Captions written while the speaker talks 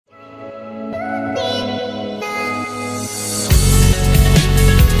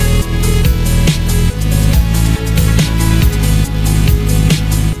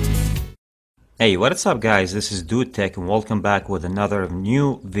Hey, what's up guys, this is Dude Tech and welcome back with another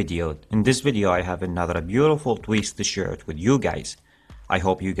new video. In this video I have another beautiful tweaks to share it with you guys. I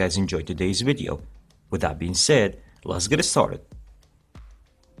hope you guys enjoyed today's video. With that being said, let's get started.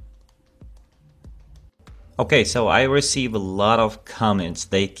 Okay, so I receive a lot of comments.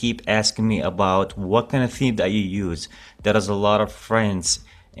 They keep asking me about what kind of theme that you use. There is a lot of friends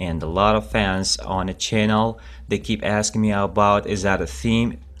and a lot of fans on the channel. They keep asking me about, is that a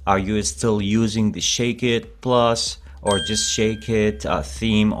theme? Are you still using the Shake It Plus or just Shake It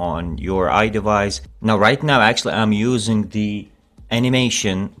theme on your iDevice? Now right now actually I'm using the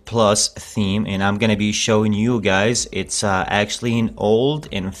Animation Plus theme and I'm gonna be showing you guys. It's actually an old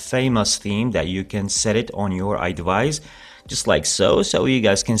and famous theme that you can set it on your iDevice just like so. So you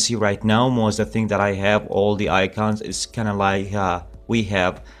guys can see right now most of the thing that I have, all the icons is kind of like we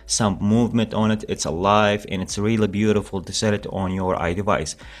have some movement on it. It's alive and it's really beautiful to set it on your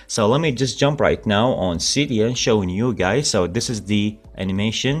iDevice. So let me just jump right now on Cydia showing you guys. So this is the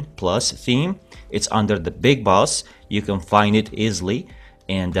Animation Plus theme. It's under the Big Boss. You can find it easily.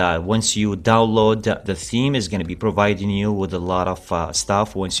 And once you download the theme, is going to be providing you with a lot of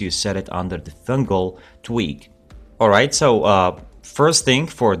stuff once you set it under the Fingal tweak. Alright, so first thing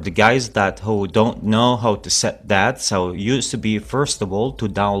for the guys who don't know how to set that, so used to be first of all to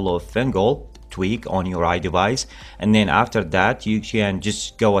download Fingal tweak on your iDevice, and then after that you can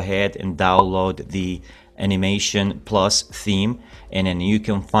just go ahead and download the Animation Plus theme, and then you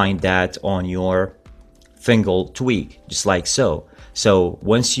can find that on your Fingal tweak just like so. So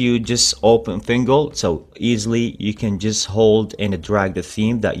once you just open Fingal, so easily you can just hold and drag the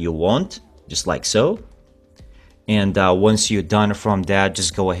theme that you want just like so. And once you're done from that,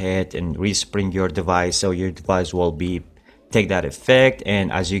 just go ahead and respring your device, so your device will take that effect.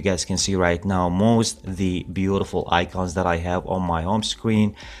 And as you guys can see right now, most the beautiful icons that I have on my home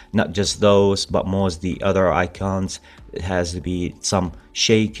screen, not just those but most the other icons, it has to be some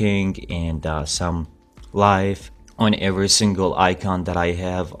shaking and some live on every single icon that I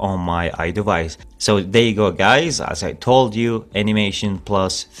have on my iDevice. So there you go guys, as I told you, Animation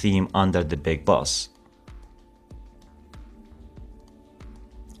Plus theme under the Big Boss.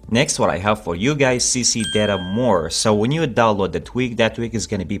 Next, what I have for you guys, CCDataMore. So when you download the tweak, that tweak is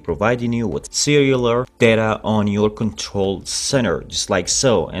going to be providing you with cellular data on your control center, just like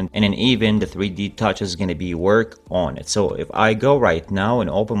so. And then even the 3D touch is going to be work on it. So if I go right now and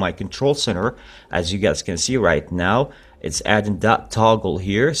open my control center, as you guys can see right now, it's adding that toggle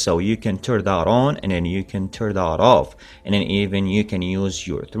here, so you can turn that on and then you can turn that off, and then even you can use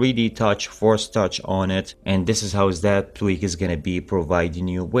your 3D touch, force touch on it. And this is how that tweak is going to be providing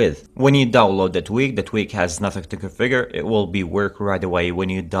you with. When you download the tweak has nothing to configure. It will be work right away when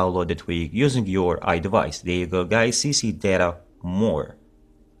you download the tweak using your iDevice. There you go guys, CCDataMore.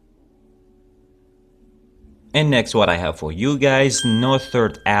 And next, what I have for you guys, no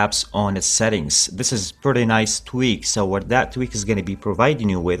third apps on the settings. This is pretty nice tweak. So what that tweak is going to be providing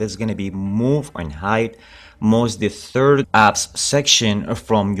you with is going to be move and hide most the third apps section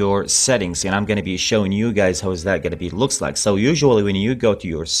from your settings, and I'm going to be showing you guys how is that going to be looks like. So usually when you go to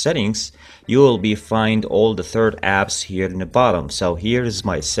your settings, you will be find all the third apps here in the bottom. So here is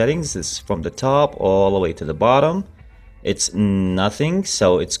my settings. This is from the top all the way to the bottom. It's nothing,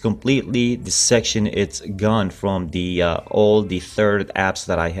 so it's completely this section, it's gone from the all the third apps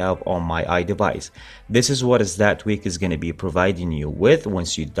that I have on my iDevice. This is what that tweak is going to be providing you with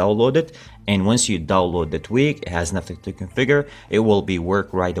once you download it. And once you download the tweak, it has nothing to configure. It will be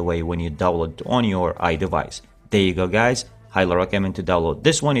work right away when you download it on your iDevice. There you go guys, highly recommend to download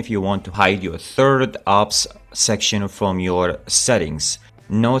this one if you want to hide your third apps section from your settings.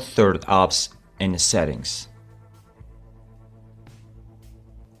 No third apps in the settings.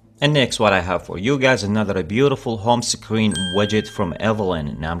 And next, what I have for you guys, another beautiful home screen widget from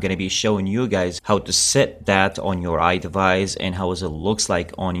Evelyn. Now I'm going to be showing you guys how to set that on your iDevice and how it looks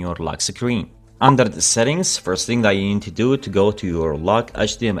like on your lock screen. Under the settings, first thing that you need to do to go to your lock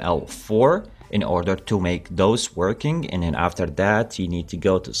HTML4 in order to make those working, and then after that you need to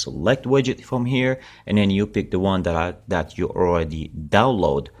go to select widget from here, and then you pick the one that you already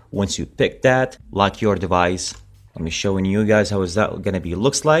download. Once you pick that, lock your device. Let me showing you guys how is that gonna be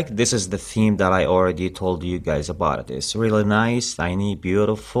looks like. This is the theme that I already told you guys about it. It's really nice, tiny,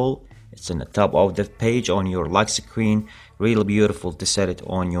 beautiful. It's in the top of the page on your lock screen. Really beautiful to set it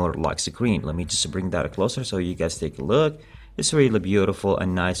on your lock screen. Let me just bring that closer so you guys take a look. It's really beautiful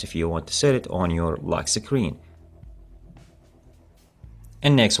and nice if you want to set it on your lock screen.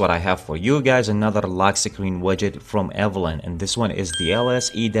 And next, what I have for you guys, another lock screen widget from Evelyn, and this one is the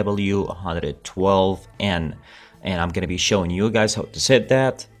LSEW112N. And I'm gonna be showing you guys how to set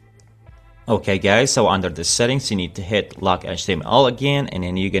that. Okay guys, so under the settings you need to hit lock HTML again, and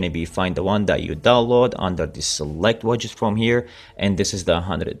then you're going to find the one that you download under the select widget from here, and this is the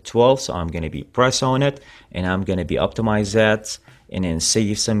 112. So I'm going to press on it, and I'm going to optimize that, and then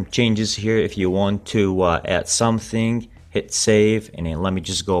save some changes here. If you want to add something, hit save, and then let me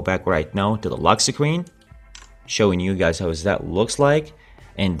just go back right now to the lock screen, showing you guys how that looks like.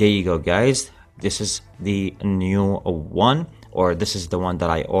 And there you go guys, this is the new one, or this is the one that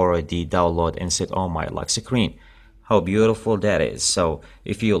I already downloaded and set on my lock screen. How beautiful that is. So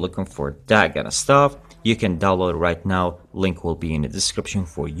if you're looking for that kind of stuff, you can download right now. Link will be in the description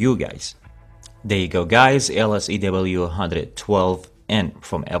for you guys. There you go guys, LSEW112N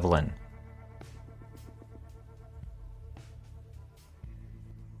from Evelyn.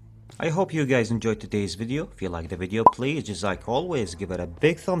 I hope you guys enjoyed today's video. If you like the video, please just like always give it a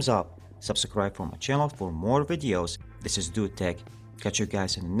big thumbs up. Subscribe for my channel for more videos. This is Dude Tech. Catch you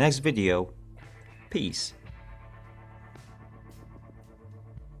guys in the next video. Peace.